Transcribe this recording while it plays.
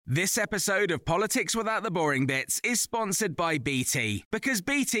This episode of Politics Without the Boring Bits is sponsored by BT, because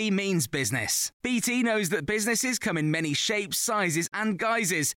BT means business. BT knows that businesses come in many shapes, sizes and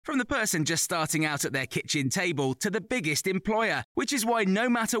guises, from the person just starting out at their kitchen table to the biggest employer, which is why no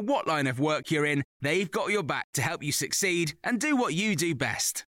matter what line of work you're in, they've got your back to help you succeed and do what you do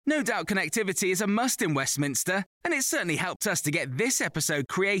best. No doubt connectivity is a must in Westminster, and it certainly helped us to get this episode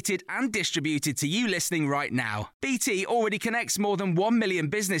created and distributed to you listening right now. BT already connects more than 1 million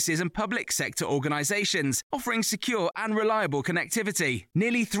businesses and public sector organisations, offering secure and reliable connectivity.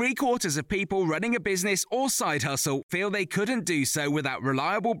 Nearly 3/4 of people running a business or side hustle feel they couldn't do so without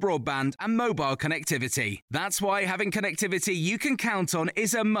reliable broadband and mobile connectivity. That's why having connectivity you can count on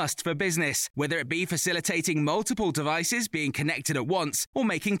is a must for business, whether it be facilitating multiple devices being connected at once or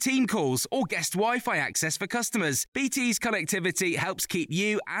making team calls or guest Wi-Fi access for customers. BT's connectivity helps keep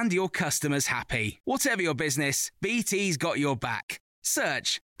you and your customers happy. Whatever your business, BT's got your back.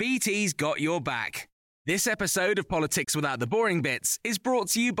 Search BT's got your back. This episode of Politics Without the Boring Bits is brought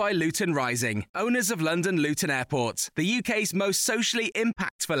to you by Luton Rising, owners of London Luton Airport, the UK's most socially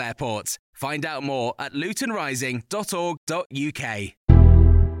impactful airport. Find out more at lutonrising.org.uk.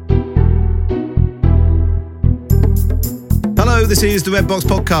 Hello, this is the Red Box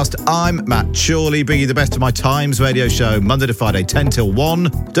Podcast. I'm Matt Chorley, bringing you the best of my Times radio show, Monday to Friday, 10 till 1.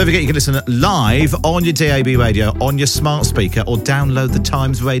 Don't forget you can listen live on your DAB radio, on your smart speaker, or download the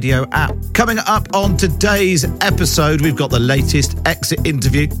Times radio app. Coming up on today's episode, we've got the latest exit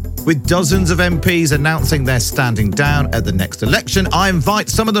interview with dozens of MPs announcing they're standing down at the next election. I invite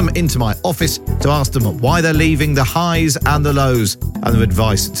some of them into my office to ask them why they're leaving, the highs and the lows, and their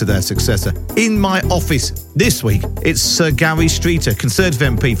advice to their successor. In my office this week, it's Sir Gary Streeter, Conservative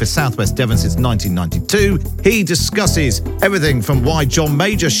MP for South West Devon since 1992. He discusses everything from why John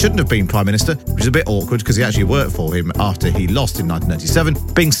Major shouldn't have been Prime Minister, which is a bit awkward because he actually worked for him after he lost in 1997,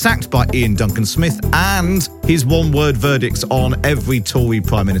 being sacked by Ian Duncan Smith, and his one-word verdicts on every Tory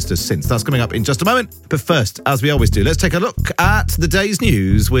Prime Minister since. That's coming up in just a moment. But first, as we always do, let's take a look at the day's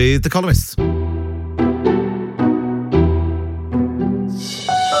news with the columnists.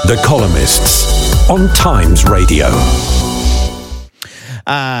 The Columnists on Times Radio.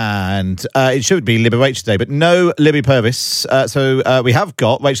 And it should be Libby Rach today, but no Libby Purvis. So we have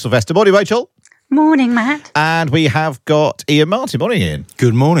got Rachel Sylvester. Morning, Rachel. Morning, Matt. And we have got Ian Martin. Morning, Ian.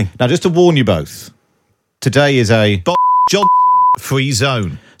 Good morning. Now, just to warn you both, today is a Johnson free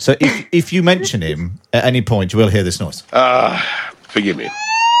zone. So if you mention him at any point, you will hear this noise. Forgive me.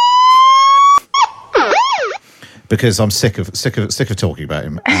 Because I'm sick of talking about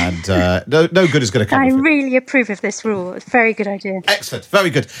him, and no good is going to come. I of it. really approve of this rule. It's a very good idea. Excellent,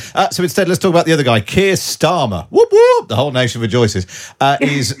 very good. So instead, let's talk about the other guy, Keir Starmer. Whoop whoop! The whole nation rejoices.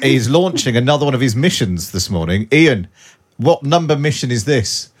 He's launching another one of his missions this morning. Ian, what number mission is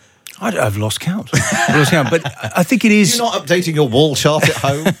this? I've lost count. But I think it is. You're not updating your wall chart at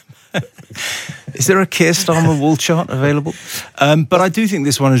home. Is there a Keir Starmer wall chart available? But I do think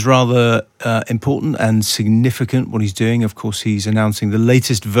this one is rather important and significant, what he's doing. Of course, he's announcing the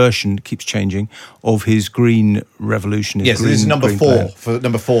latest version, keeps changing, of his Green Revolution. Yes, this is number 4, for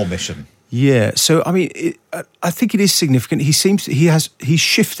number 4 mission. Yeah, so I mean, I think it is significant. He's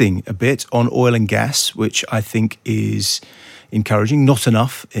shifting a bit on oil and gas, which I think is encouraging. Not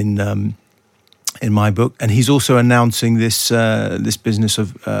enough in my book, and he's also announcing this business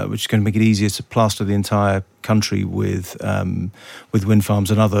of which is going to make it easier to plaster the entire country with wind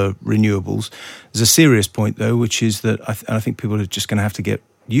farms and other renewables. There's a serious point though, which is that I think people are just going to have to get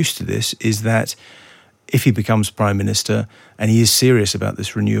used to this. Is that if he becomes Prime Minister and he is serious about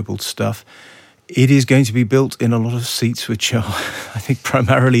this renewable stuff, it is going to be built in a lot of seats which are, I think,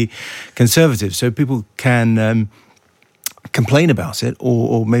 primarily Conservative. So people can complain about it,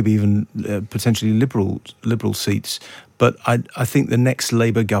 or maybe even potentially liberal seats. But I think the next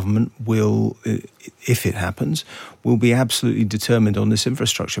Labour government will, if it happens, will be absolutely determined on this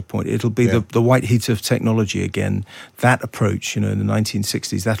infrastructure point. It'll be the white heat of technology again. That approach, in the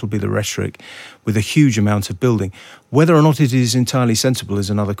 1960s, that'll be the rhetoric, with a huge amount of building. Whether or not it is entirely sensible is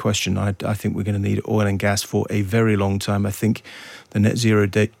another question. I think we're going to need oil and gas for a very long time. I think the net zero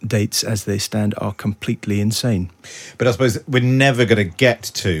dates as they stand are completely insane. But I suppose we're never going to get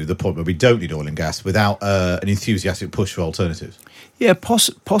to the point where we don't need oil and gas without an enthusiastic push for alternatives. Yeah,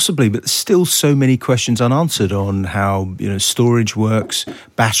 possibly, but there's still so many questions unanswered on how storage works,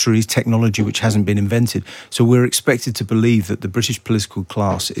 batteries, technology which hasn't been invented. So we're expected to believe that the British political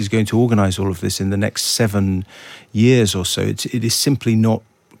class is going to organise all of this in the next 7 years or so. It is simply not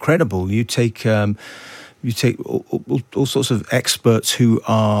credible. You take all sorts of experts who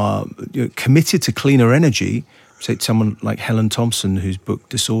are committed to cleaner energy, say someone like Helen Thompson, whose book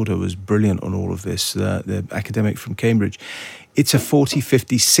Disorder was brilliant on all of this, the academic from Cambridge. It's a 40,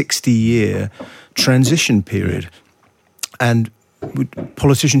 50, 60-year transition period. And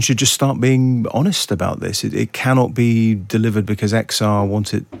politicians should just start being honest about this. It cannot be delivered because XR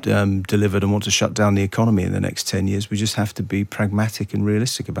want it delivered and want to shut down the economy in the next 10 years. We just have to be pragmatic and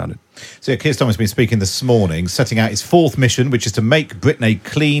realistic about it. So Keir Starmer has been speaking this morning, setting out his fourth mission, which is to make Britain a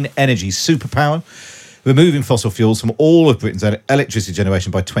clean energy superpower, removing fossil fuels from all of Britain's electricity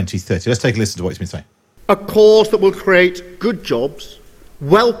generation by 2030. Let's take a listen to what he's been saying. A cause that will create good jobs,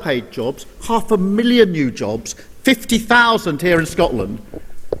 well-paid jobs, 500,000 new jobs, 50,000 here in Scotland,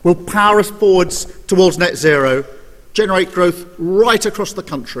 will power us forwards towards net zero, generate growth right across the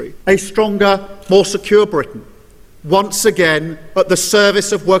country. A stronger, more secure Britain, once again at the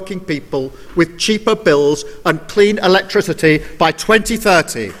service of working people with cheaper bills and clean electricity by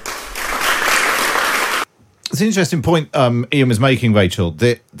 2030. It's an interesting point Ian was making, Rachel.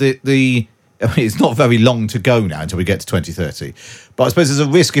 It's not very long to go now until we get to 2030. But I suppose there's a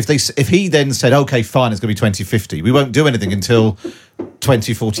risk if he then said, OK, fine, it's going to be 2050. We won't do anything until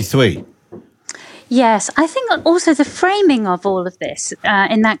 2043. Yes, I think also the framing of all of this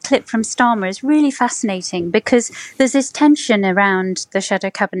in that clip from Starmer is really fascinating, because there's this tension around the shadow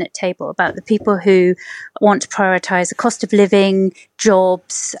cabinet table about the people who want to prioritise the cost of living,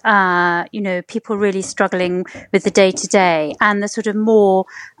 jobs, people really struggling with the day-to-day, and the sort of more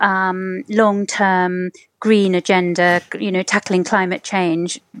long-term green agenda, tackling climate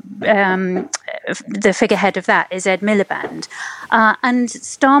change. The figurehead of that is Ed Miliband. And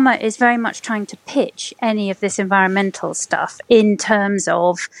Starmer is very much trying to pitch any of this environmental stuff in terms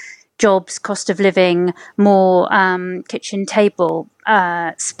of jobs, cost of living, more kitchen table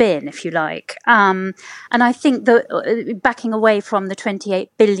spin, if you like. And I think that backing away from the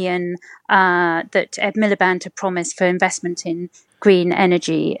 28 billion that Ed Miliband had promised for investment in green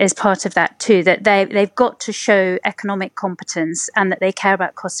energy is part of that too, that they've got to show economic competence and that they care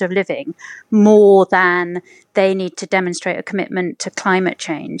about cost of living more than they need to demonstrate a commitment to climate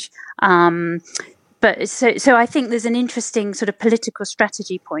change. But so I think there's an interesting sort of political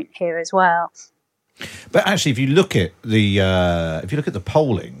strategy point here as well. But actually, if you look at the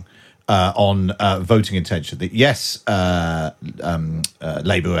polling on voting intention, that yes,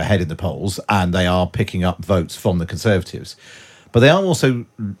 Labour are ahead in the polls and they are picking up votes from the Conservatives, but they are also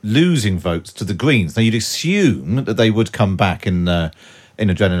losing votes to the Greens. Now, you'd assume that they would come back in a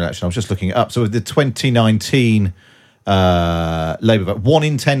general election. I was just looking it up. So with the 2019 Labour vote, 1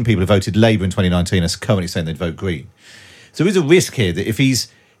 in 10 people who voted Labour in 2019 are currently saying they'd vote Green. So there is a risk here that if he's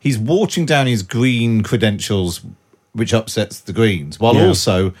watering down his Green credentials, which upsets the Greens, while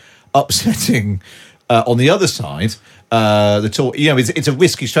also upsetting on the other side the talk. It's a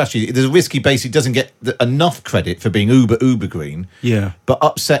risky strategy. There's a risk he basically doesn't get enough credit for being uber green, but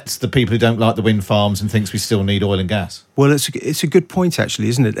upsets the people who don't like the wind farms and thinks we still need oil and gas. Well, it's a good point, actually,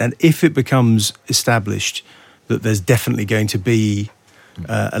 isn't it? And if it becomes established that there's definitely going to be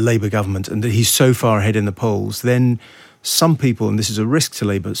a Labour government and that he's so far ahead in the polls, then some people, and this is a risk to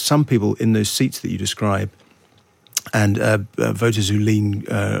Labour, some people in those seats that you describe, and voters who lean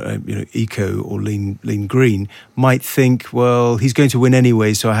eco or lean green might think, well, he's going to win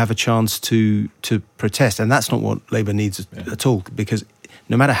anyway, so I have a chance to protest. And that's not what Labour needs at all, because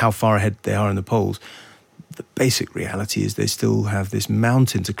no matter how far ahead they are in the polls, the basic reality is they still have this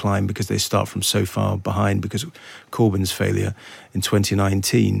mountain to climb because they start from so far behind because of Corbyn's failure in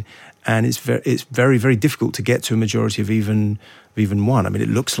 2019. And it's very, very difficult to get to a majority of even one. I mean, it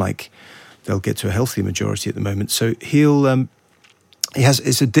looks like they'll get to a healthy majority at the moment. So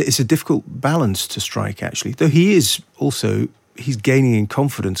it's a difficult balance to strike, actually. Though he's gaining in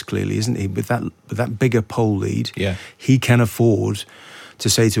confidence, clearly, isn't he? With that bigger poll lead, he can afford to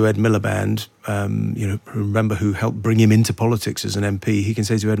say to Ed Miliband, remember who helped bring him into politics as an MP, he can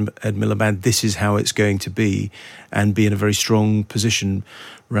say to Ed Miliband, this is how it's going to be, and be in a very strong position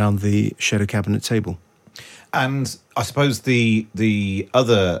around the shadow cabinet table. And I suppose the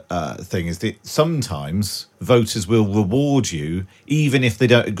other thing is that sometimes voters will reward you even if they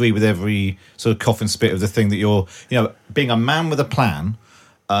don't agree with every sort of cough and spit of the thing that you're, being a man with a plan,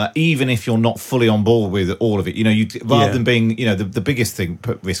 even if you're not fully on board with all of it, rather than being, the biggest thing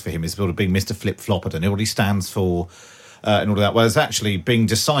put risk for him is sort of being Mr. Flip-Flop. I don't know what he stands for and all of that. Whereas actually being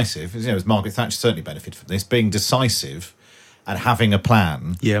decisive, as Margaret Thatcher certainly benefited from this, being decisive and having a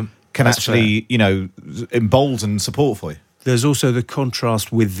plan. Can actually, embolden support for you. There's also the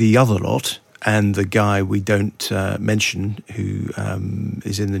contrast with the other lot and the guy we don't mention who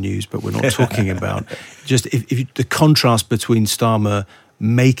is in the news, but we're not talking about. Just if the contrast between Starmer,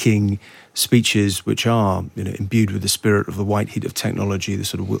 making speeches which are, imbued with the spirit of the white heat of technology, the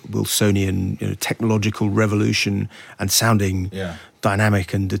sort of Wilsonian, technological revolution, and sounding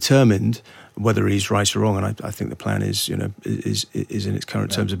dynamic and determined. Whether he's right or wrong, and I think the plan is in its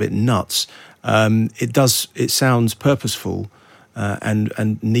current terms a bit nuts. It sounds purposeful.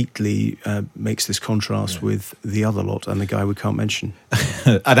 And neatly makes this contrast with the other lot and the guy we can't mention.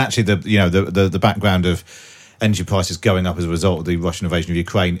 And actually, the background of energy prices going up as a result of the Russian invasion of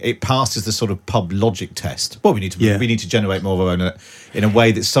Ukraine, it passes the sort of pub logic test. Well, we need to generate more of our own in a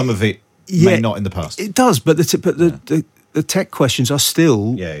way that some of it may not in the past. It does, but the tech questions are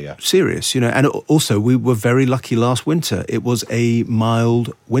still serious, And also, we were very lucky last winter. It was a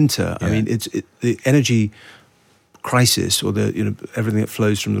mild winter. Yeah. I mean, the energy crisis, or everything that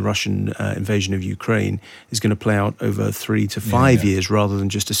flows from the Russian invasion of Ukraine, is going to play out over 3 to 5 years rather than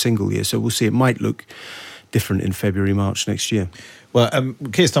just a single year. So we'll see. It might look different in February, March next year. Well,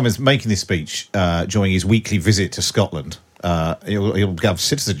 Keir Starmer is making this speech during his weekly visit to Scotland. He'll have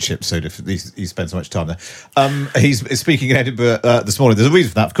citizenship soon if he spends so much time there. He's speaking in Edinburgh this morning. There's a reason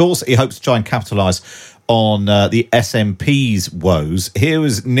for that, of course. He hopes to try and capitalise on the SNP's woes. Here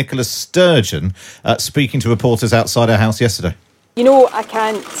was Nicola Sturgeon speaking to reporters outside her house yesterday. I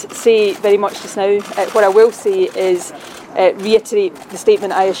can't say very much just now. What I will say is reiterate the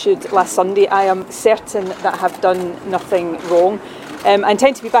statement I issued last Sunday. I am certain that I have done nothing wrong. I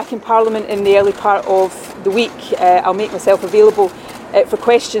intend to be back in Parliament in the early part of the week. I'll make myself available for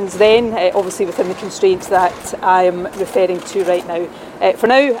questions then, obviously within the constraints that I am referring to right now. For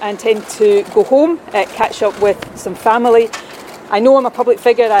now, I intend to go home, catch up with some family. I know I'm a public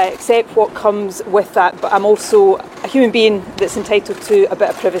figure, I accept what comes with that, but I'm also a human being that's entitled to a bit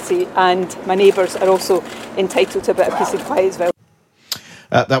of privacy, and my neighbours are also entitled to a bit of peace and quiet as well.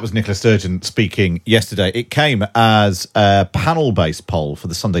 That was Nicola Sturgeon speaking yesterday. It came as a panel-based poll for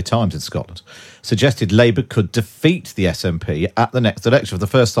the Sunday Times in Scotland suggested Labour could defeat the SNP at the next election for the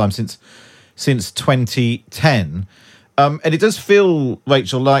first time since 2010. And it does feel,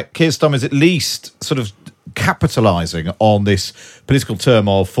 Rachel, like Keir Starmer is at least sort of capitalising on this political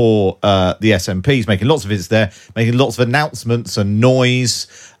turmoil for the SNP. He's making lots of visits there, making lots of announcements and noise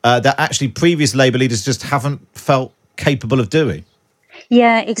that actually previous Labour leaders just haven't felt capable of doing.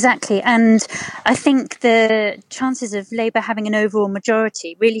 Yeah, exactly. And I think the chances of Labour having an overall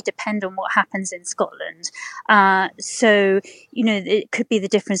majority really depend on what happens in Scotland. So, it could be the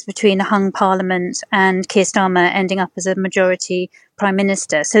difference between a hung parliament and Keir Starmer ending up as a majority prime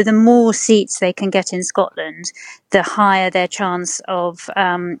minister. So the more seats they can get in Scotland, the higher their chance of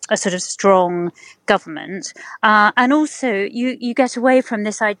a sort of strong government. And also you get away from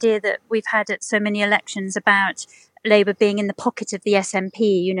this idea that we've had at so many elections about Labour being in the pocket of the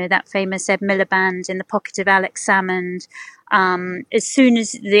SNP, that famous Ed Miliband in the pocket of Alex Salmond. As soon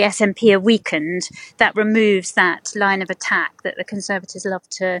as the SNP are weakened, that removes that line of attack that the Conservatives love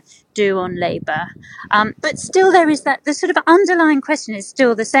to do on Labour. But still there is the sort of underlying question is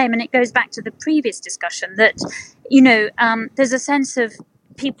still the same, and it goes back to the previous discussion that, there's a sense of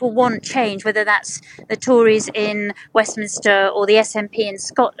people want change, whether that's the Tories in Westminster or the SNP in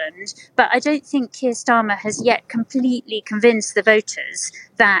Scotland. But I don't think Keir Starmer has yet completely convinced the voters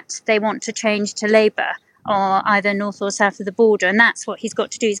that they want to change to Labour or either north or south of the border. And that's what he's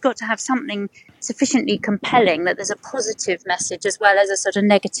got to do. He's got to have something sufficiently compelling that there's a positive message as well as a sort of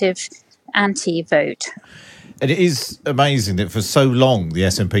negative anti-vote. And it is amazing that for so long the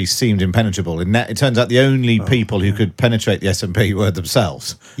SNP seemed impenetrable. And it turns out the only people who could penetrate the SNP were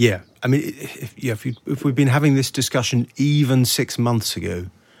themselves. Yeah. I mean, if we'd been having this discussion even 6 months ago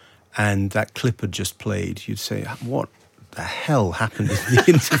and that clip had just played, you'd say, what the hell happened in the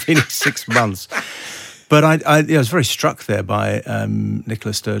intervening 6 months? But I was very struck there by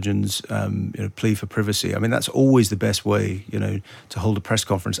Nicola Sturgeon's plea for privacy. I mean, that's always the best way, to hold a press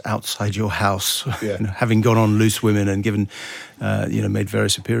conference outside your house, having gone on Loose Women and given, made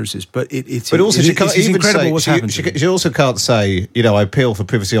various appearances. But it's incredible what's happened. She also can't say, I appeal for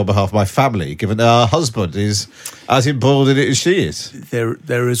privacy on behalf of my family, given that her husband is as embroiled in it as she is.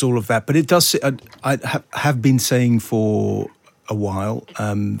 There is all of that. But it does. I have been saying for a while,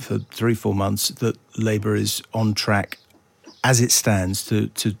 for 3-4 months, that Labour is on track as it stands to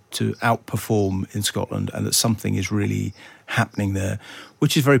outperform in Scotland, and that something is really happening there,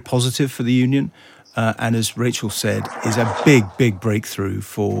 which is very positive for the union, and as Rachel said, is a big breakthrough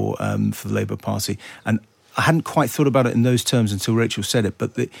for the Labour Party. And I hadn't quite thought about it in those terms until Rachel said it,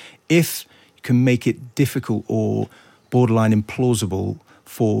 but if you can make it difficult or borderline implausible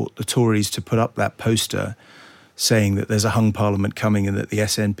for the Tories to put up that poster saying that there's a hung parliament coming and that the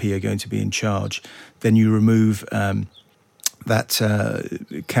SNP are going to be in charge, then you remove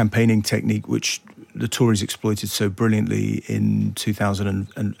campaigning technique which the Tories exploited so brilliantly in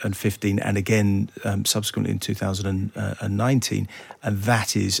 2015 and again subsequently in 2019, and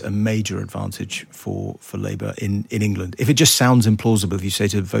that is a major advantage for Labour in England. If it just sounds implausible, if you say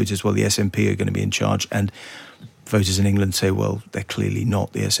to voters, well, the SNP are going to be in charge, and voters in England say, well, they're clearly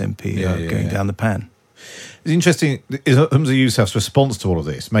not, the SNP are going down the pan. It's interesting, Humza Yousaf's response to all of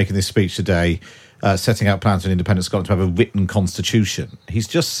this, making this speech today, setting out plans for an independent Scotland to have a written constitution. He's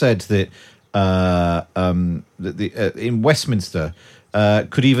just said that in Westminster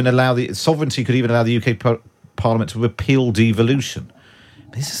could even allow the sovereignty could even allow the UK Parliament to repeal devolution.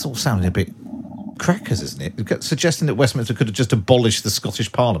 This is all sounding a bit crackers, isn't it? Suggesting that Westminster could have just abolished the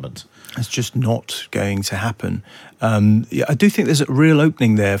Scottish Parliament. It's just not going to happen. I do think there's a real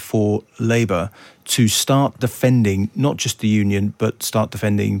opening there for Labour to start defending not just the union, but start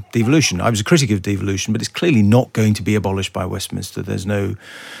defending devolution. I was a critic of devolution, but it's clearly not going to be abolished by Westminster. There's no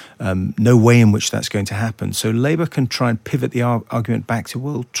way in which that's going to happen. So Labour can try and pivot the argument back to,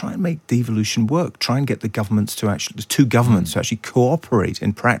 well, try and make devolution work. Try and get the two governments to actually cooperate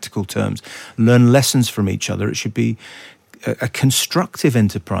in practical terms, learn lessons from each other. It should be a constructive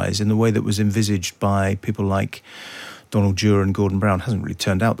enterprise in the way that was envisaged by people like Donald Dewar and Gordon Brown. It hasn't really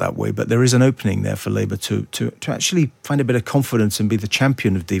turned out that way, but there is an opening there for Labour to actually find a bit of confidence and be the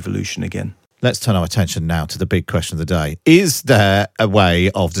champion of devolution again. Let's turn our attention now to the big question of the day. Is there a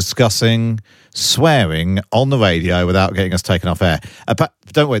way of discussing swearing on the radio without getting us taken off air? But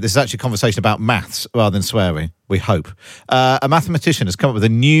don't worry, this is actually a conversation about maths rather than swearing, we hope. A mathematician has come up with a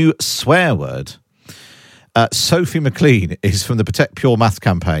new swear word. Sophie McLean is from the Protect Pure Maths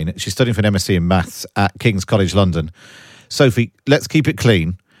campaign. She's studying for an MSc in Maths at King's College London. Sophie, let's keep it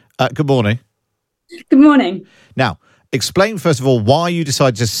clean. Good morning. Good morning. Now, explain, first of all, why you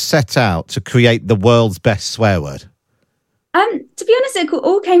decided to set out to create the world's best swear word. To be honest, it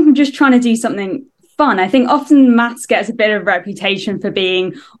all came from just trying to do something fun. I think often maths gets a bit of reputation for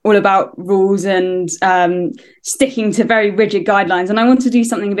being all about rules and sticking to very rigid guidelines. And I want to do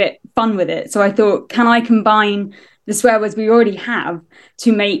something a bit fun with it. So I thought, can I combine the swear words we already have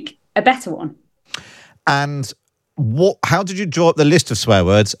to make a better one? And how did you draw up the list of swear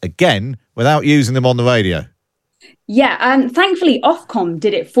words, again, without using them on the radio? Yeah, thankfully Ofcom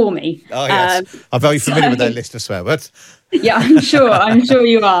did it for me. Oh, yes. I'm very familiar with their list of swear words. Yeah, I'm sure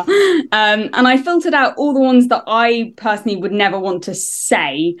you are. And I filtered out all the ones that I personally would never want to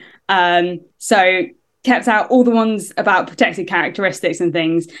say. So kept out all the ones about protected characteristics and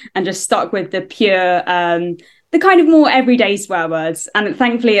things and just stuck with the pure, the kind of more everyday swear words. And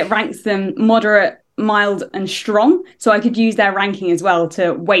thankfully it ranks them moderate, mild and strong. So I could use their ranking as well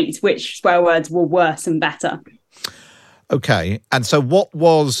to weight which swear words were worse and better. Okay, and so what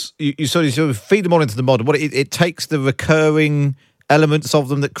was you sort of feed them all into the model? What it takes the recurring elements of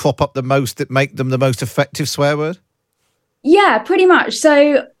them that crop up the most that make them the most effective swear word? Yeah, pretty much.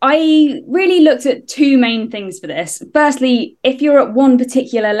 So I really looked at two main things for this. Firstly, if you're at one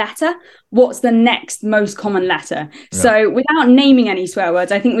particular letter, what's the next most common letter? Yeah. So without naming any swear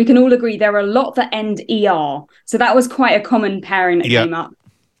words, I think we can all agree there are a lot that end ER. So that was quite a common pairing that came up.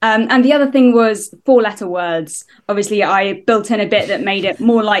 And the other thing was four-letter words. Obviously, I built in a bit that made it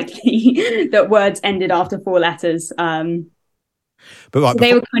more likely that words ended after four letters. But right,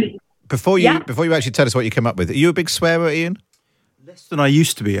 so before you actually tell us what you came up with, are you a big swearer, Ian? Less than I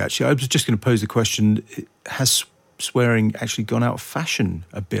used to be, actually. I was just going to pose the question, has swearing actually gone out of fashion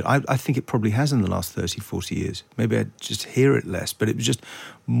a bit? I think it probably has in the last 30, 40 years. Maybe I just hear it less, but it was just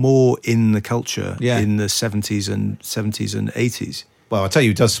more in the culture in the 70s and 80s. Well, I'll tell you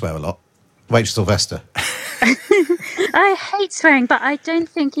who does swear a lot. Rachel Sylvester. I hate swearing, but I don't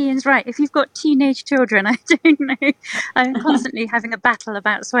think Ian's right. If you've got teenage children, I don't know. I'm constantly having a battle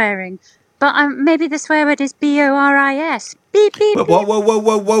about swearing. But maybe the swear word is BORIS. Beep, beep, beep. Whoa.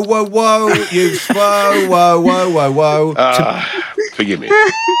 Whoa. Forgive me.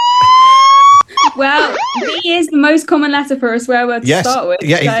 Well, B is the most common letter for a swear word to start with.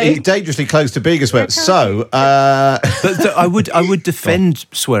 Yeah, he's dangerously close to being a swear word. So, but I would defend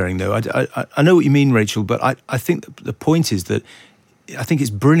swearing, though. I know what you mean, Rachel, but I think the point is that I think it's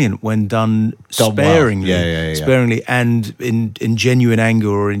brilliant when done sparingly, sparingly and in genuine anger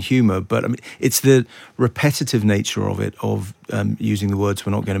or in humour. But I mean, it's the repetitive nature of it, of using the words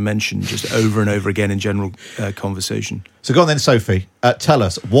we're not going to mention just over and over again in general conversation. So go on then, Sophie. Tell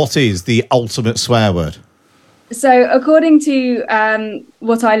us, what is the ultimate swear word? So according to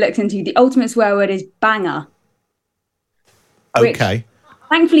what I looked into, the ultimate swear word is banger. Okay.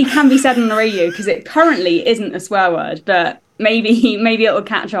 Thankfully can be said on the radio because it currently isn't a swear word, but maybe it'll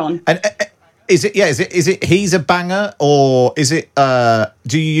catch on. And Is it he's a banger, or is it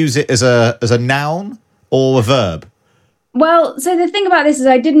do you use it as a noun or a verb? Well, so the thing about this is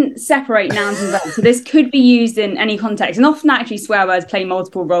I didn't separate nouns and verbs. So this could be used in any context. And often actually swear words play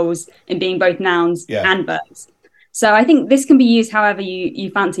multiple roles in being both nouns and verbs. So I think this can be used however you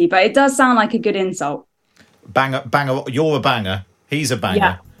fancy, but it does sound like a good insult. Banger, you're a banger, he's a banger.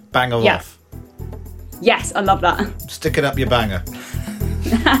 Yeah. Banger off. Yes, I love that. Stick it up your banger.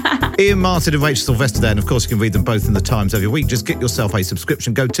 Ian Martin and Rachel Sylvester there, and of course you can read them both in the Times every week. Just get yourself a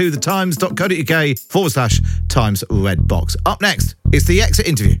subscription. Go to thetimes.co.uk/Times Red Box. Up next, it's the exit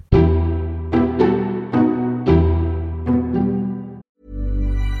interview.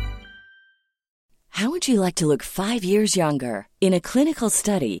 How would you like to look 5 years younger? In a clinical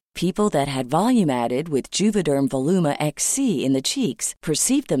study, people that had volume added with Juvederm Voluma XC in the cheeks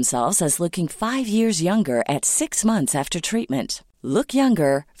perceived themselves as looking 5 years younger at 6 months after treatment. Look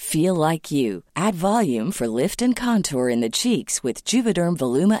younger, feel like you. Add volume for lift and contour in the cheeks with Juvederm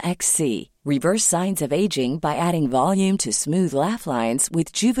Voluma XC. Reverse signs of aging by adding volume to smooth laugh lines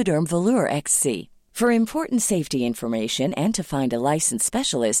with Juvederm Volure XC. For important safety information and to find a licensed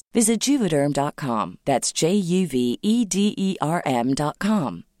specialist, visit Juvederm.com. That's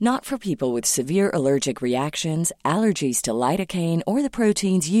JUVEDERM.com. Not for people with severe allergic reactions, allergies to lidocaine, or the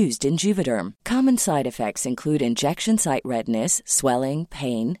proteins used in Juvederm. Common side effects include injection site redness, swelling,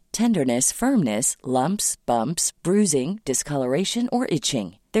 pain, tenderness, firmness, lumps, bumps, bruising, discoloration, or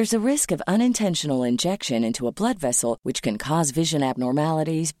itching. There's a risk of unintentional injection into a blood vessel, which can cause vision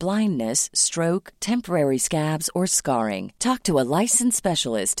abnormalities, blindness, stroke, temporary scabs, or scarring. Talk to a licensed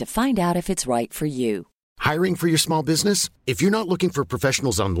specialist to find out if it's right for you. Hiring for your small business? If you're not looking for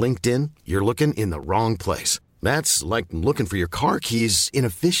professionals on LinkedIn, you're looking in the wrong place. That's like looking for your car keys in a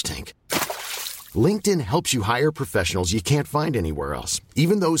fish tank. LinkedIn helps you hire professionals you can't find anywhere else,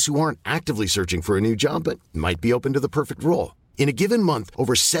 even those who aren't actively searching for a new job but might be open to the perfect role. In a given month,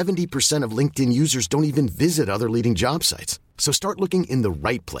 over 70% of LinkedIn users don't even visit other leading job sites. So start looking in the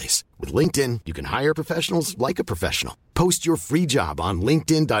right place. With LinkedIn, you can hire professionals like a professional. Post your free job on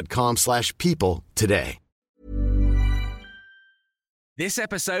linkedin.com/people today. This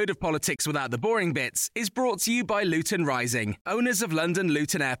episode of Politics Without the Boring Bits is brought to you by Luton Rising, owners of London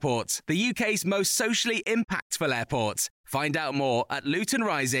Luton Airport, the UK's most socially impactful airport. Find out more at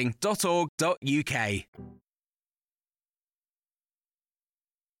lutonrising.org.uk.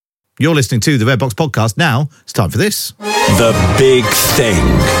 You're listening to the Red Box Podcast. Now, it's time for this. The Big Thing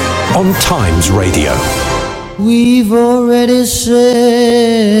on Times Radio. We've already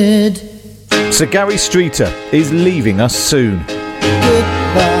said Sir Gary Streeter is leaving us soon.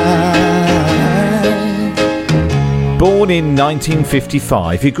 goodbye. Born in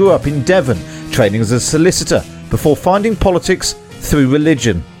 1955, he grew up in Devon, training as a solicitor before finding politics through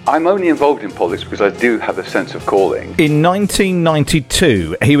religion. I'm only involved in politics because I do have a sense of calling. In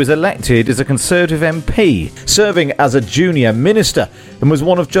 1992, he was elected as a Conservative MP, serving as a junior minister, and was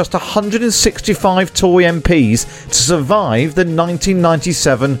one of just 165 Tory MPs to survive the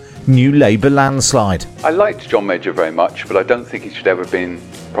 1997 New Labour landslide. I liked John Major very much, but I don't think he should ever have been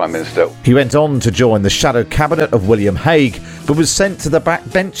Prime Minister. He went on to join the shadow cabinet of William Hague, but was sent to the back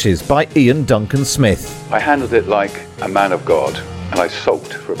benches by Ian Duncan Smith. I handled it like a man of God, and I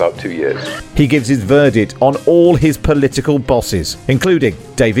sulked for about 2 years. He gives his verdict on all his political bosses, including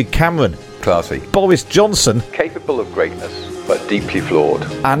David Cameron, Classy. Boris Johnson, Capable of greatness, but deeply flawed.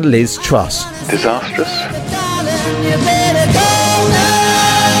 and Liz Truss. Disastrous.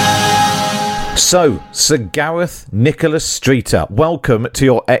 So, Sir Gareth Nicholas Streeter, welcome to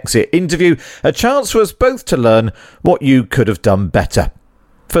your exit interview. A chance for us both to learn what you could have done better.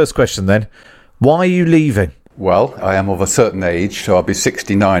 First question then, why are you leaving? Well, I am of a certain age, so I'll be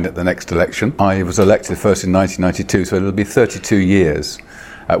 69 at the next election. I was elected first in 1992, so it'll be 32 years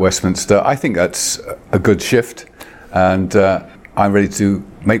at Westminster. I think that's a good shift, and I'm ready to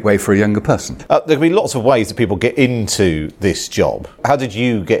make way for a younger person. There can be lots of ways that people get into this job. How did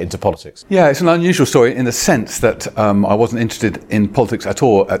you get into politics? Yeah, it's an unusual story in the sense that I wasn't interested in politics at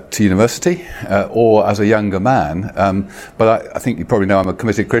all at university or as a younger man. But I think you probably know I'm a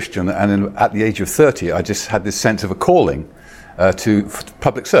committed Christian, and at the age of 30, I just had this sense of a calling to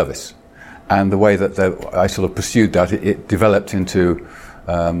public service. And the way that I sort of pursued that, it developed into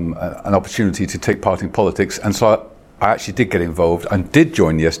an opportunity to take part in politics. And so I actually did get involved and did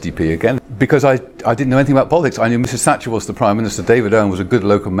join the SDP again because I didn't know anything about politics. I knew Mrs. Thatcher was the Prime Minister, David Owen was a good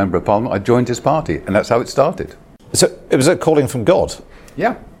local member of Parliament. I joined his party, and that's how it started. So it was a calling from God?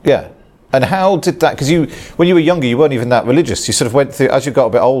 Yeah. Yeah. And how did that? Because when you were younger, you weren't even that religious. You sort of went through as you got a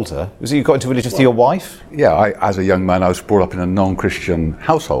bit older. Was it you got into religion through your wife? Yeah, as a young man, I was brought up in a non-Christian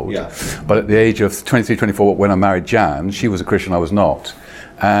household. Yeah. But at the age of 23, 24, when I married Jan, she was a Christian, I was not.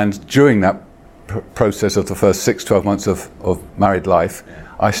 And during that process of the first 6-12 months of married life,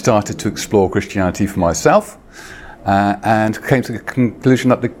 I started to explore Christianity for myself, and came to the conclusion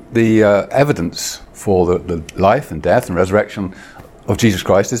that the evidence for the life and death and resurrection of Jesus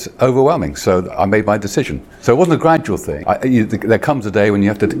Christ is overwhelming. So I made my decision. So it wasn't a gradual thing. There comes a day when you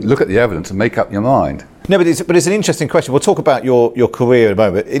have to look at the evidence and make up your mind. No, but it's an interesting question. We'll talk about your career in a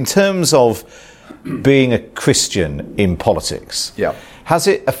moment. In terms of being a Christian in politics, has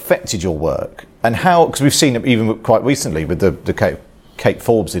it affected your work? And how, because we've seen it even quite recently with the Kate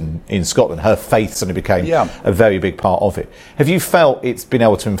Forbes in Scotland, her faith suddenly became a very big part of it. Have you felt it's been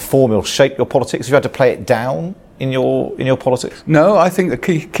able to inform or shape your politics? Have you had to play it down in your politics? No, I think the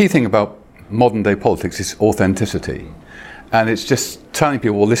key thing about modern day politics is authenticity. And it's just telling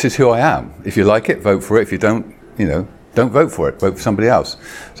people, well, this is who I am. If you like it, vote for it. If you don't, don't vote for it. Vote for somebody else.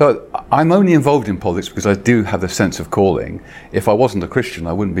 So I'm only involved in politics because I do have a sense of calling. If I wasn't a Christian,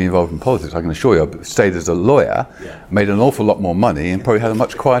 I wouldn't be involved in politics. I can assure you, I stayed as a lawyer, made an awful lot more money, and probably had a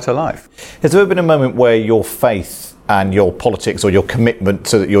much quieter life. Has there ever been a moment where your faith and your politics, or your commitment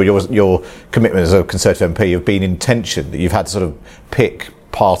to your commitment as a Conservative MP, have been in tension, that you've had to sort of pick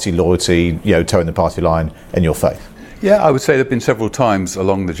party loyalty, towing the party line, and your faith? Yeah, I would say there have been several times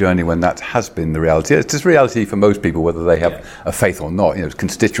along the journey when that has been the reality. It's just reality for most people, whether they have a faith or not. It's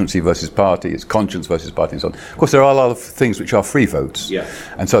constituency versus party, it's conscience versus party, and so on. Of course, there are a lot of things which are free votes,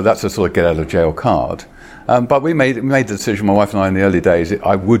 and so that's a sort of get out of jail card. But we made the decision, my wife and I, in the early days,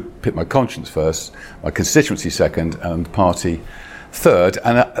 I would pick my conscience first, my constituency second, and party third.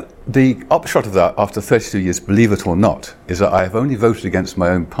 And the upshot of that, after 32 years, believe it or not, is that I have only voted against my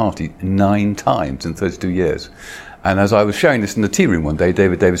own party 9 times in 32 years. And as I was sharing this in the tea room one day,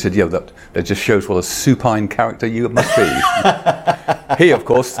 David Davis said, that just shows what a supine character you must be. He, of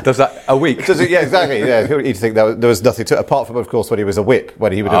course, does that a week. Yeah, exactly. Yeah, he'd think there was nothing to it, apart from, of course, when he was a whip,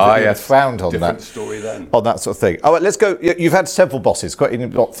 when he would have frowned on different that. Story then. On that sort of thing. All right, let's go. You've had several bosses, quite in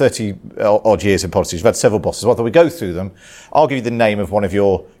about 30 odd years in politics. You've had several bosses. Whether we go through them, I'll give you the name of one of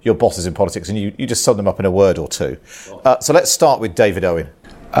your bosses in politics, and you just sum them up in a word or two. So let's start with David Owen.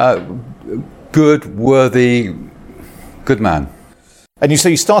 Good, worthy, good man. And you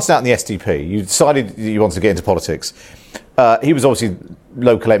started out in the SDP. You decided you wanted to get into politics. He was obviously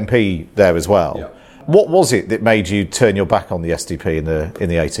local MP there as well. Yeah. What was it that made you turn your back on the SDP in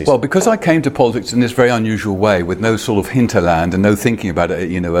the 80s? Well, because I came to politics in this very unusual way, with no sort of hinterland and no thinking about it at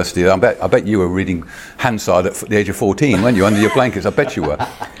university. I bet you were reading Hansard at the age of 14, weren't you, under your blankets? I bet you were.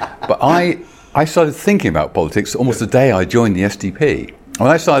 But I started thinking about politics almost the day I joined the SDP. When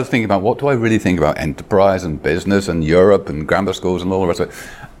I started thinking about what do I really think about enterprise and business and Europe and grammar schools and all the rest of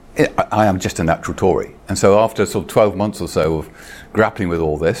it, I am just a natural Tory. And so after sort of 12 months or so of grappling with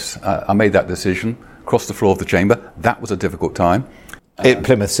all this, I made that decision, crossed the floor of the chamber. That was a difficult time. At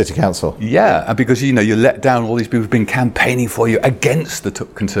Plymouth City Council? Yeah, and because, you let down all these people who've been campaigning for you against the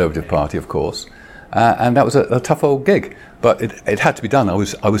Conservative Party, of course. And that was a tough old gig. But it had to be done. I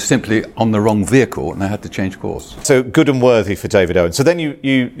was simply on the wrong vehicle, and I had to change course. So good and worthy for David Owen. So then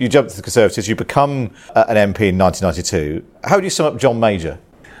you jumped to the Conservatives. You become an MP in 1992. How do you sum up John Major?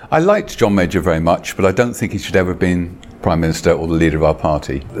 I liked John Major very much, but I don't think he should ever have been Prime Minister or the leader of our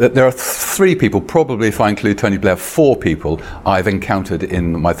party. There are 3 people, probably if I include Tony Blair, 4 people I've encountered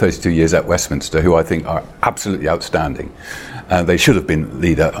in my 32 years at Westminster who I think are absolutely outstanding. They should have been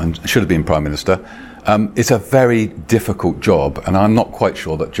leader and should have been Prime Minister. It's a very difficult job, and I'm not quite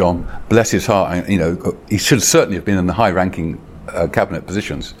sure that John, bless his heart, he should certainly have been in the high-ranking cabinet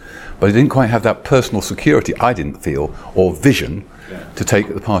positions, but he didn't quite have that personal security, I didn't feel, or vision to take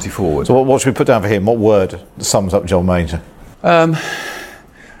the party forward. So what should we put down for him? What word sums up John Major?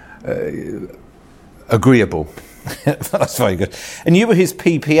 Agreeable. That's very good. And you were his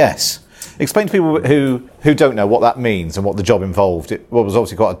PPS. Explain to people who don't know what that means and what the job involved. It was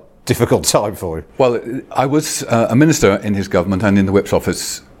obviously quite a difficult time for him. Well, I was a minister in his government and in the Whip's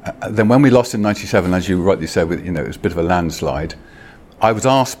office. Then when we lost in 97, as you rightly said, it was a bit of a landslide. I was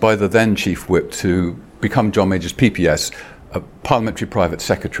asked by the then Chief Whip to become John Major's PPS, a parliamentary private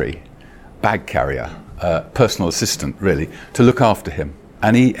secretary, bag carrier, personal assistant, really, to look after him.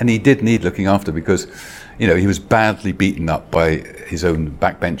 And he did need looking after because, he was badly beaten up by his own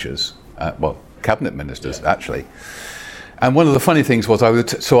backbenchers, cabinet ministers, actually. And one of the funny things was I would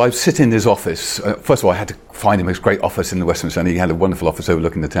sit in his office. First of all, I had to find him his great office in the Westminster, and he had a wonderful office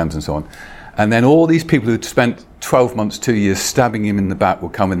overlooking the Thames and so on. And then all these people who'd spent 12 months, 2 years stabbing him in the back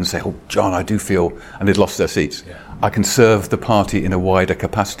would come in and say, "Oh, John, I do feel," and they'd lost their seats. Yeah. "I can serve the party in a wider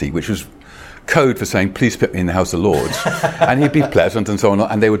capacity," which was code for saying, "Please put me in the House of Lords." And he'd be pleasant and so on.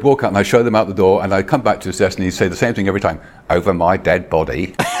 And they would walk out and I'd show them out the door and I'd come back to his desk and he'd say the same thing every time: "Over my dead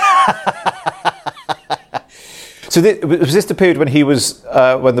body." So was this the period when he was,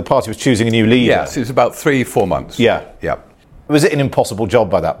 when the party was choosing a new leader? Yes, it was about 3-4 months. Yeah. Yeah. Was it an impossible job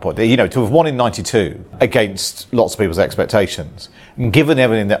by that point? You know, to have won in 92 against lots of people's expectations, and given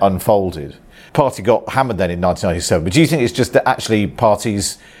everything that unfolded, party got hammered then in 1997. But do you think it's just that actually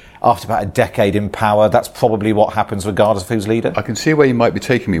parties, after about a decade in power, that's probably what happens regardless of who's leader? I can see where you might be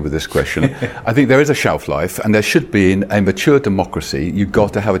taking me with this question. I think there is a shelf life, and there should be in a mature democracy. You've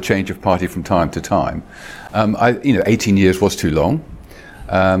got to have a change of party from time to time. 18 years was too long.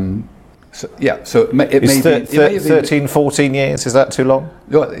 So it may be 13, 14 years, is that too long?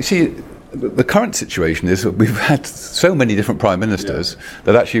 You see, the current situation is that we've had so many different prime ministers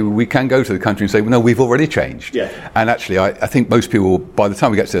that actually we can go to the country and say, well, no, we've already changed. Yeah. And actually, I think most people, by the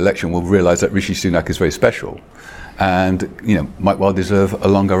time we get to the election, will realise that Rishi Sunak is very special and, might well deserve a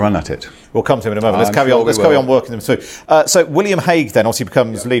longer run at it. We'll come to him in a moment. Let's carry on working them through. So William Hague then obviously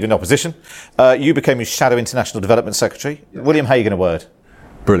becomes leader in opposition. You became his shadow international development secretary. Yeah. William Hague, in a word.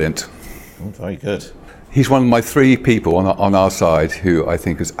 Brilliant. Very good. He's one of my 3 people on our side who I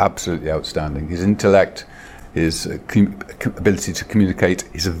think is absolutely outstanding. His intellect, his ability to communicate,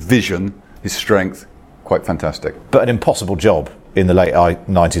 his vision, his strength, quite fantastic. But an impossible job in the late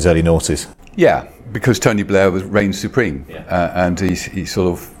 90s, early noughties. Yeah, because Tony Blair reigned supreme. Yeah. And he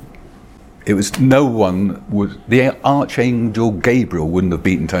sort of... It was the Archangel Gabriel wouldn't have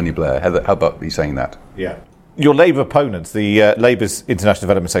beaten Tony Blair. How about me saying that? Yeah. Your Labour opponent, the Labour's International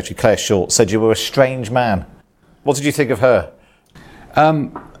Development Secretary, Claire Short, said you were a strange man. What did you think of her?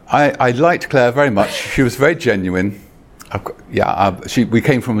 I liked Claire very much. She was very genuine. We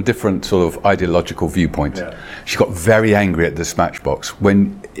came from a different sort of ideological viewpoint. Yeah. She got very angry at Dispatch Box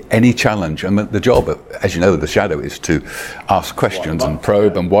when any challenge, and the job, as you know, the shadow is to ask questions and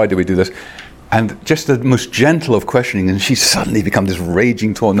probe, and why do we do this? And just the most gentle of questioning, and she's suddenly become this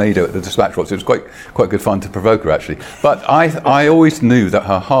raging tornado at the Dispatch Box. It was quite good fun to provoke her, actually. But I always knew that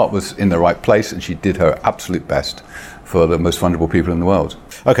her heart was in the right place, and she did her absolute best for the most vulnerable people in the world.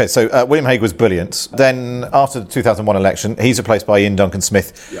 OK, so William Hague was brilliant. Then, after the 2001 election, he's replaced by Ian Duncan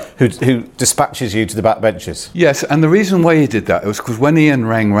Smith, who dispatches you to the back benches. Yes, and the reason why he did that was because when Ian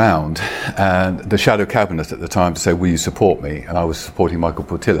rang round, and the shadow cabinet at the time, to say, will you support me? And I was supporting Michael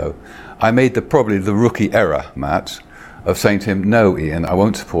Portillo. I made probably the rookie error, Matt, of saying to him, "No, Ian, I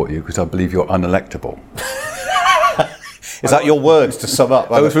won't support you because I believe you're unelectable." Is that your words to sum up?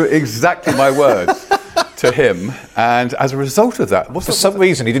 Those were exactly my words to him. And as a result of that... For some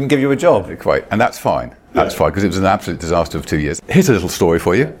reason, he didn't give you a job. Quite. And that's fine. That's fine, because it was an absolute disaster of 2 years. Here's a little story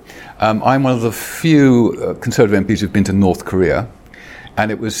for you. I'm one of the few Conservative MPs who've been to North Korea. And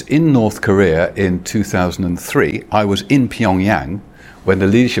it was in North Korea in 2003. I was in Pyongyang when the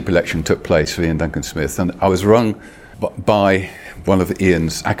leadership election took place for Ian Duncan Smith, and I was rung by one of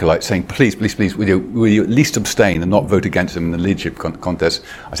Ian's acolytes saying, please, will you at least abstain and not vote against him in the leadership contest?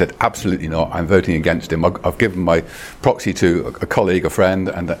 I said, absolutely not, I'm voting against him. I've given my proxy to a colleague, a friend,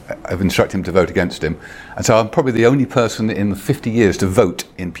 and I've instructed him to vote against him. And so I'm probably the only person in 50 years to vote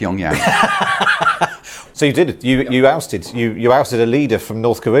in Pyongyang. So you did it. You ousted a leader from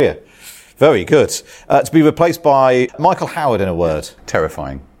North Korea. Very good. To be replaced by Michael Howard, in a word.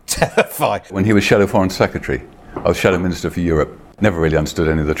 Terrifying. Terrifying. When he was Shadow Foreign Secretary, I was Shadow Minister for Europe. Never really understood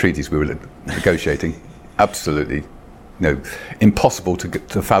any of the treaties we were negotiating. Absolutely, impossible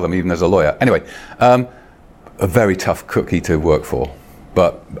to fathom even as a lawyer. Anyway, a very tough cookie to work for,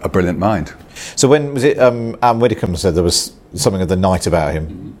 but a brilliant mind. So when was it Anne Widdecombe said there was something of the night about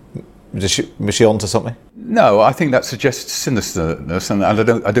him? Was she on to something? No, I think that suggests sinisterness, and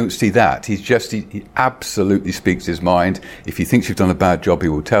I don't see that. He absolutely speaks his mind. If he thinks you've done a bad job, he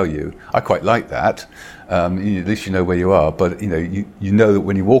will tell you. I quite like that. At least you know where you are. But you know that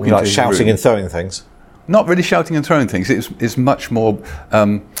when you walk into like shouting and throwing things. Not really shouting and throwing things. It's much more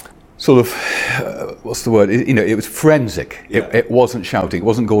sort of what's the word? It was forensic. Yeah. It wasn't shouting. It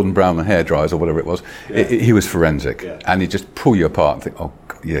wasn't Gordon Brown and hair dryers or whatever it was. Yeah. He was forensic, and he'd just pull you apart and think, oh.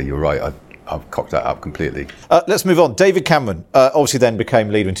 Yeah, you're right. I've cocked that up completely. Let's move on. David Cameron obviously then became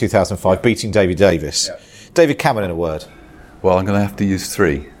leader in 2005, beating David Davis. Yeah. David Cameron, in a word. Well, I'm going to have to use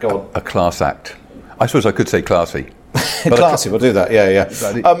 3. Go on. A class act. I suppose I could say classy. Classy, we'll do that. Yeah.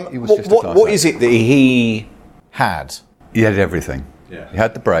 What is it that he had? He had everything. Yeah. He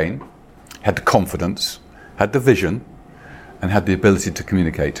had the brain, had the confidence, had the vision, and had the ability to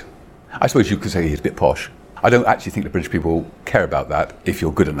communicate. I suppose you could say he's a bit posh. I don't actually think the British people care about that if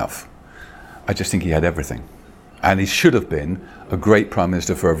you're good enough. I just think he had everything. And he should have been a great Prime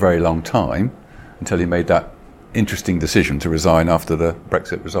Minister for a very long time until he made that interesting decision to resign after the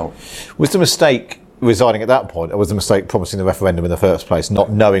Brexit result. Was the mistake resigning at that point, or was the mistake promising the referendum in the first place,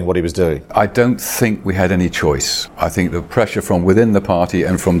 not knowing what he was doing? I don't think we had any choice. I think the pressure from within the party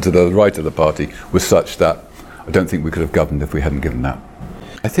and from to the right of the party was such that I don't think we could have governed if we hadn't given that.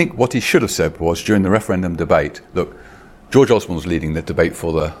 I think what he should have said was, during the referendum debate, look, George Osborne was leading the debate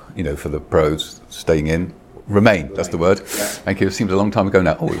for the pros, staying in, remain, that's the word. Thank you, it seems a long time ago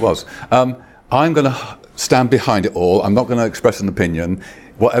now. Oh, it was. I'm going to stand behind it all. I'm not going to express an opinion.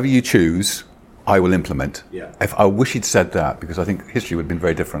 Whatever you choose, I will implement. I wish he'd said that, because I think history would have been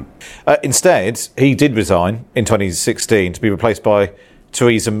very different. Instead, he did resign in 2016 to be replaced by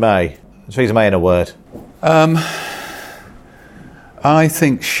Theresa May. Theresa May, in a word. I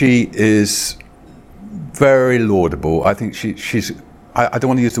think she is very laudable. I think she's... I don't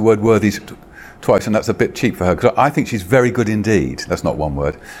want to use the word worthy twice, and that's a bit cheap for her, because I think she's very good indeed. That's not one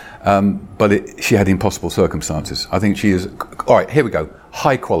word. But she had impossible circumstances. I think she is... All right, here we go.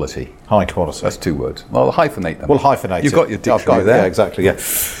 High quality. High quality. That's 2 words. Well, hyphenate them. Well, hyphenate. You've got your dictionary there. Yeah, exactly, yeah.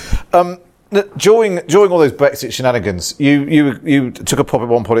 During all those Brexit shenanigans, you took a pop at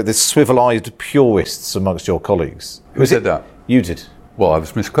one point at this swivel-eyed purists amongst your colleagues. Who said that? You did. Well, I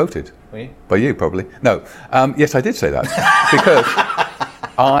was misquoted. Were you? By you, probably. No. Yes, I did say that. Because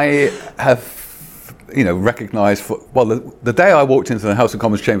I have, recognised... the day I walked into the House of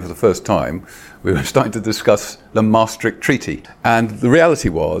Commons chamber for the first time, we were starting to discuss the Maastricht Treaty. And the reality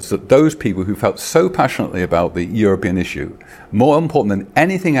was that those people who felt so passionately about the European issue, more important than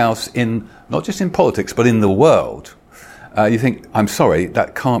anything else not just in politics, but in the world, you think, I'm sorry,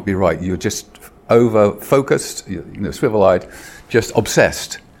 that can't be right. You're just over-focused, swivel-eyed, just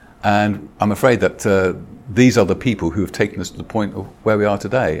obsessed. And I'm afraid that these are the people who have taken us to the point of where we are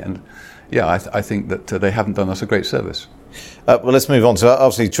today. And yeah, I think that they haven't done us a great service. Well, let's move on to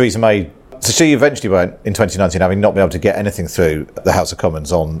obviously Theresa May. So she eventually went in 2019, having not been able to get anything through the House of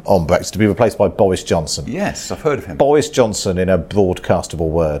Commons on Brexit, to be replaced by Boris Johnson. Yes, I've heard of him. Boris Johnson, in a broadcastable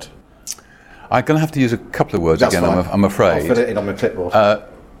word. I'm going to have to use a couple of words. That's again, fine. I'm afraid. I'll fill it in on my clipboard.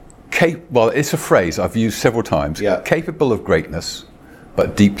 Well, it's a phrase I've used several times. Yeah. Capable of greatness,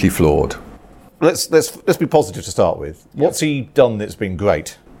 but deeply flawed. Let's be positive to start with. What's he done that's been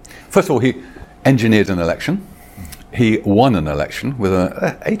great? First of all, he engineered an election. He won an election with an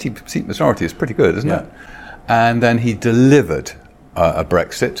 80-seat majority. It's pretty good, isn't it? And then he delivered a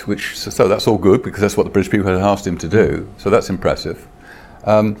Brexit, so that's all good, because that's what the British people had asked him to do. So that's impressive.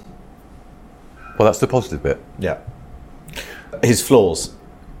 Well, that's the positive bit. Yeah. His flaws?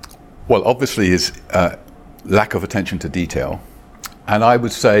 Well, obviously his lack of attention to detail, and I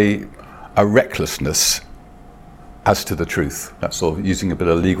would say a recklessness as to the truth. That's sort of using a bit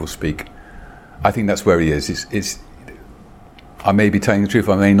of legal speak. I think that's where he is. I may be telling the truth,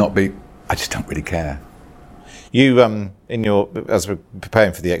 I may not be. I just don't really care. You, as we're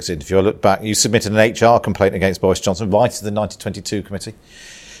preparing for the exit interview, I look back, you submitted an HR complaint against Boris Johnson right to the 1922 committee,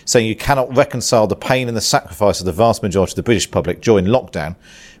 saying you cannot reconcile the pain and the sacrifice of the vast majority of the British public during lockdown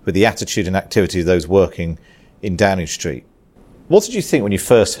with the attitude and activity of those working in Downing Street. What did you think when you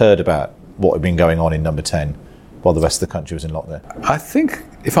first heard about what had been going on in Number 10 while the rest of the country was in lockdown? I think,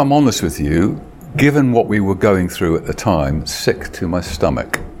 if I'm honest with you, given what we were going through at the time, sick to my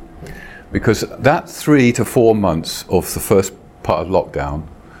stomach. Because that 3 to 4 months of the first part of lockdown,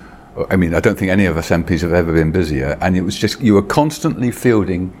 I mean, I don't think any of us MPs have ever been busier, and it was just, you were constantly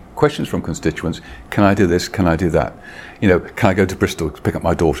fielding questions from constituents. Can I do this? Can I do that? Can I go to Bristol to pick up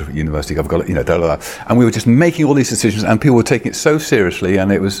my daughter at university? I've got, da, da, da. And we were just making all these decisions, and people were taking it so seriously,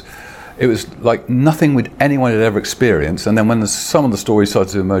 and it was like nothing anyone had ever experienced. And then when some of the stories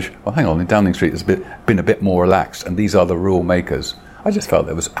started to emerge, well, hang on, in Downing Street it's been a bit more relaxed, and these are the rule makers. I just felt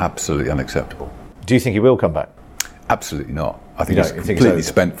that was absolutely unacceptable. Do you think he will come back? Absolutely not. I think it's completely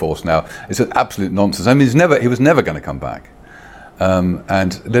spent force now. It's an absolute nonsense. I mean, he was never going to come back.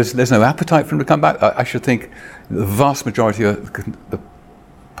 And there's no appetite for him to come back. I should think the vast majority of the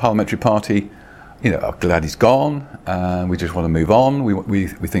parliamentary party, are glad he's gone, and we just want to move on. We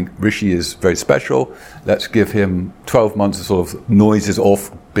think Rishi is very special. Let's give him 12 months of sort of noises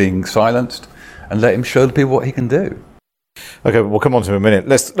off being silenced, and let him show the people what he can do. Okay, we'll come on to him in a minute.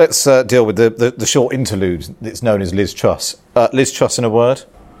 Let's deal with the short interlude that's known as Liz Truss. Liz Truss, in a word?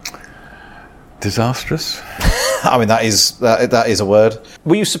 Disastrous. I mean, that is a word.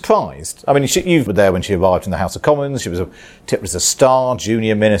 Were you surprised? I mean, you were there when she arrived in the House of Commons. She was tipped as a star,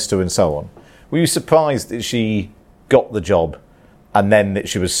 junior minister, and so on. Were you surprised that she got the job and then that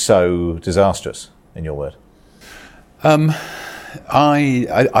she was so disastrous, in your word?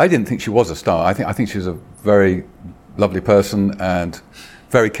 I didn't think she was a star. I think she was a very lovely person and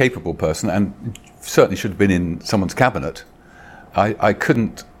very capable person, and certainly should have been in someone's cabinet. I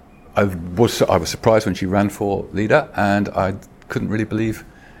was surprised when she ran for leader, and I couldn't really believe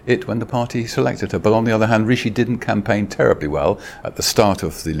it when the party selected her. But on the other hand, Rishi didn't campaign terribly well at the start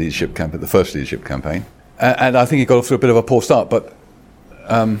of the leadership campaign, the first leadership campaign, and I think he got off to a bit of a poor start. But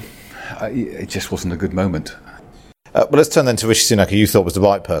it just wasn't a good moment. Well, let's turn then to Rishi Sunak, who you thought was the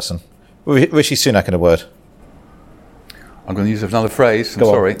right person. Rishi Sunak, in a word. I'm going to use another phrase. I'm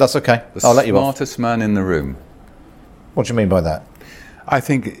sorry. That's okay. I'll let you off. The smartest man in the room. What do you mean by that? I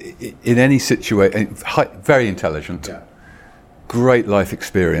think in any situation, very intelligent, great life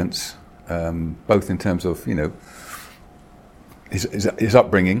experience, both in terms of his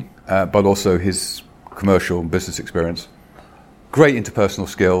upbringing, but also his commercial and business experience. Great interpersonal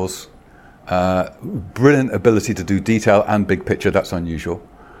skills. Brilliant ability to do detail and big picture, that's unusual,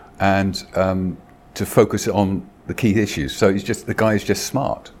 and to focus on the key issues. So the guy is just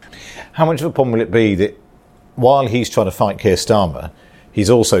smart. How much of a problem will it be that while he's trying to fight Keir Starmer, he's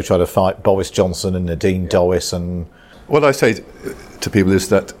also trying to fight Boris Johnson and Nadine Dorries? And what I say to people is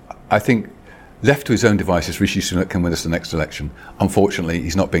that I think left to his own devices, Rishi Sunak can win us the next election. Unfortunately,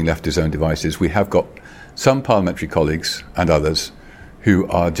 he's not being left to his own devices. We have got some parliamentary colleagues and others who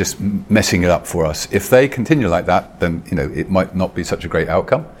are just messing it up for us. If they continue like that, then it might not be such a great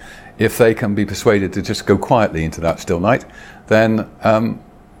outcome. If they can be persuaded to just go quietly into that still night, then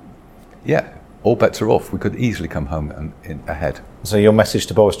all bets are off. We could easily come home ahead. So your message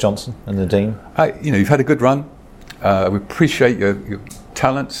to Boris Johnson and Nadine? You've had a good run. We appreciate your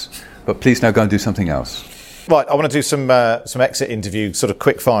talents, but please now go and do something else. Right, I want to do some exit interview, sort of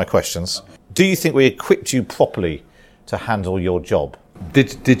quick fire questions. Do you think we equipped you properly to handle your job?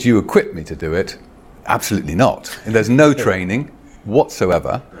 Did you equip me to do it? Absolutely not. And there's no training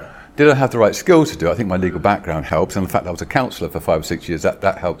whatsoever. Did I have the right skills to do it? I think my legal background helps, and the fact that I was a councillor for 5 or 6 years,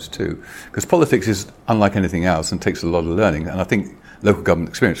 that helps too. Because politics is unlike anything else and takes a lot of learning, and I think local government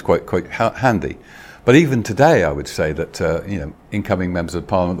experience is quite handy. But even today, I would say that incoming members of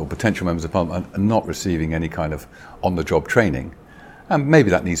Parliament or potential members of Parliament are not receiving any kind of on-the-job training, and maybe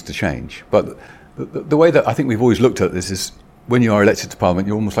that needs to change. But the way that I think we've always looked at this is, when you are elected to Parliament,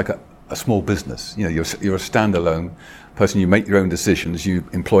 you're almost like a small business. You're a standalone person. You make your own decisions. You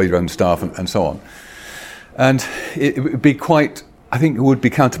employ your own staff, and so on. And it would be I think it would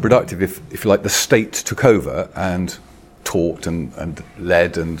be counterproductive if the state took over and taught and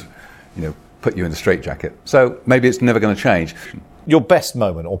led and put you in a straitjacket. So maybe it's never going to change. Your best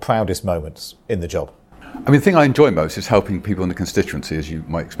moment or proudest moments in the job? I mean, the thing I enjoy most is helping people in the constituency, as you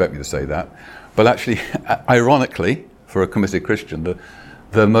might expect me to say that. But actually, ironically, for a committed Christian,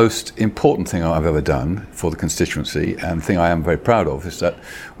 the most important thing I've ever done for the constituency, and the thing I am very proud of, is that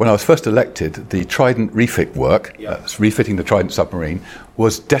when I was first elected, the Trident refit work, refitting the Trident submarine,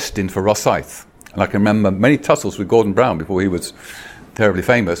 was destined for Rosyth. And I can remember many tussles with Gordon Brown before he was terribly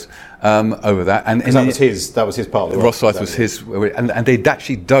famous over that. And that was his part of the Rosyth was his, and they'd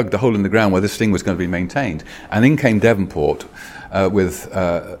actually dug the hole in the ground where this thing was going to be maintained. And in came Devonport with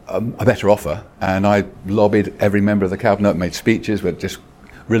a better offer, and I lobbied every member of the cabinet, made speeches with just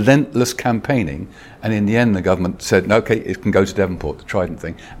relentless campaigning, and in the end the government said, no, okay, it can go to Devonport, the Trident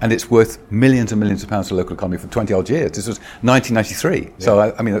thing, and it's worth millions and millions of pounds to the local economy for 20 odd years. This was 1993, so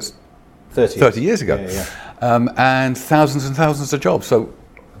I mean that's 30 years ago. And thousands and thousands of jobs, so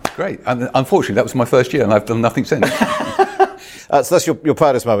great. And unfortunately that was my first year and I've done nothing since. So that's your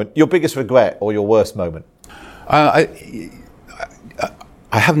proudest moment. Your biggest regret or your worst moment? I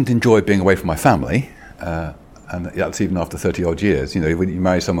haven't enjoyed being away from my family, and that's even after 30 odd years. When you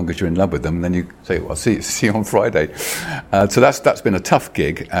marry someone because you're in love with them, and then you say, well, I'll see you on Friday. So that's been a tough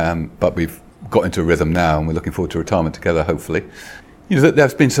gig, but we've got into a rhythm now, and we're looking forward to retirement together, hopefully.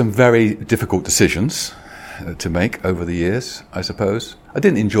 There's been some very difficult decisions to make over the years, I suppose. I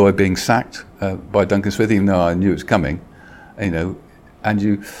didn't enjoy being sacked by Duncan Smith, even though I knew it was coming. And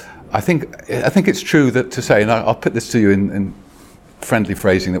I think it's true that to say, and I'll put this to you in friendly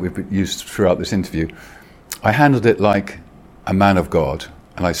phrasing that we've used throughout this interview, I handled it like a man of God,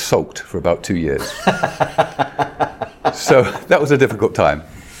 and I sulked for about 2 years. So that was a difficult time.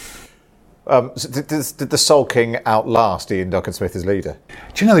 So did the sulking outlast Ian Duncan Smith as leader?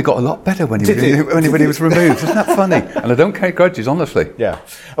 Do you know, he got a lot better when he was removed? Isn't that funny? And I don't carry grudges, honestly. Yeah.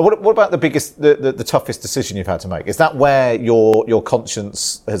 And what about the toughest decision you've had to make? Is that where your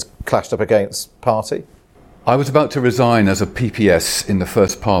conscience has clashed up against party? I was about to resign as a PPS in the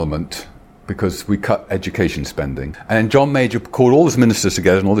first Parliament because we cut education spending. And then John Major called all his ministers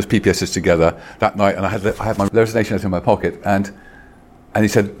together and all his PPSs together that night, and I had my resignation letter in my pocket, and he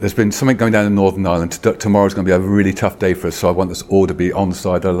said, there's been something going down in Northern Ireland. Tomorrow's going to be a really tough day for us, so I want this all to be on the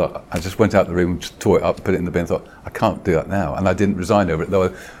side. I just went out the room, just tore it up, put it in the bin, and thought, I can't do that now. And I didn't resign over it,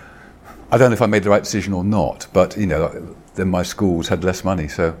 though I don't know if I made the right decision or not, but, then my schools had less money,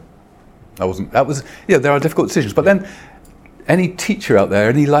 so there are difficult decisions. But then any teacher out there,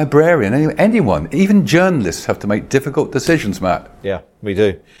 any librarian, anyone, even journalists have to make difficult decisions, Matt. Yeah, we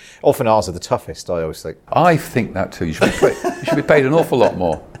do. Often ours are the toughest, I always think. I think that too. You should be paid an awful lot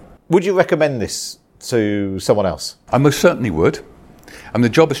more. Would you recommend this to someone else? I most certainly would. The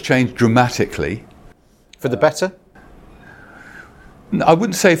job has changed dramatically. For the better? I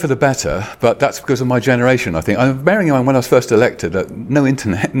wouldn't say for the better, but that's because of my generation, I think. Bearing in mind when I was first elected, no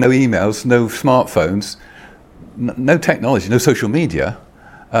internet, no emails, no smartphones, no technology, no social media.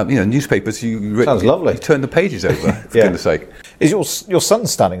 Newspapers, sounds lovely. You turn the pages over, for goodness sake. Is your son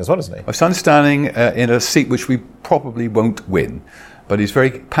standing as well, isn't he? My son's standing in a seat which we probably won't win, but he's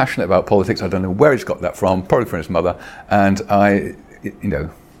very passionate about politics. I don't know where he's got that from, probably from his mother, and I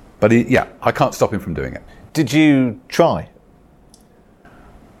can't stop him from doing it. Did you try?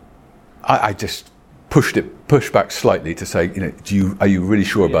 I just pushed back slightly to say, are you really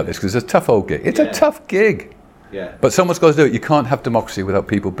sure about this? Because it's a tough old gig. It's a tough gig. Yeah. But someone's got to do it. You can't have democracy without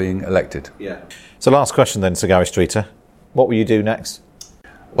people being elected. Yeah. So last question then, Sir Gary Streeter. What will you do next?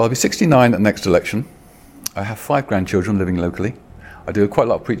 Well, I'll be 69 at the next election. I have 5 grandchildren living locally. I do quite a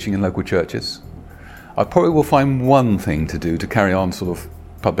lot of preaching in local churches. I probably will find one thing to do to carry on sort of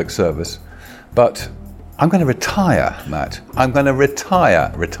public service. But I'm going to retire, Matt. I'm going to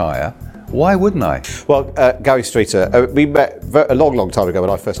retire. Why wouldn't I? Well, Gary Streeter, we met a long time ago when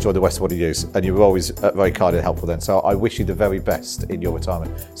I first joined the West Body News, and you were always very kind and helpful then. So I wish you the very best in your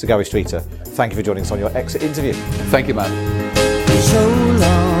retirement. So Gary Streeter, thank you for joining us on your exit interview. Thank you, man. So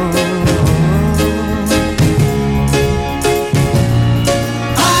long.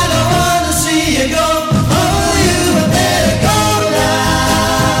 I don't want to see you go. Oh, you had better go now.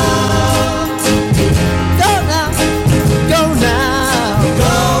 Go now. Go now. Go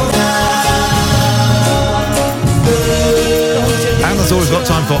now. And that's all we've got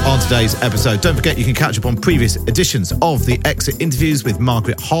time for on today's episode. Don't forget you can catch up on previous editions of the Exit Interviews with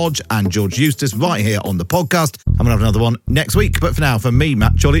Margaret Hodge and George Eustace right here on the podcast. I'm going to have another one next week. But for now, from me,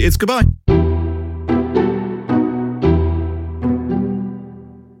 Matt Chorley, it's goodbye.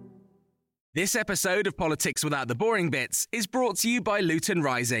 This episode of Politics Without the Boring Bits is brought to you by Luton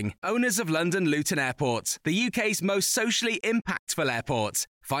Rising, owners of London Luton Airport, the UK's most socially impactful airport.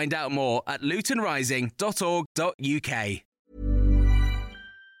 Find out more at lutonrising.org.uk.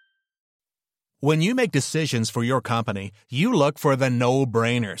 When you make decisions for your company, you look for the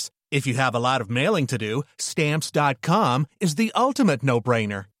no-brainers. If you have a lot of mailing to do, Stamps.com is the ultimate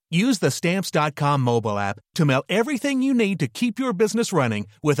no-brainer. Use the Stamps.com mobile app to mail everything you need to keep your business running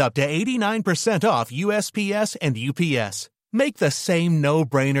with up to 89% off USPS and UPS. Make the same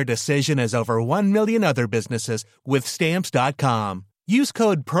no-brainer decision as over 1 million other businesses with Stamps.com. Use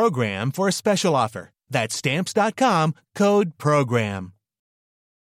code PROGRAM for a special offer. That's Stamps.com, code PROGRAM.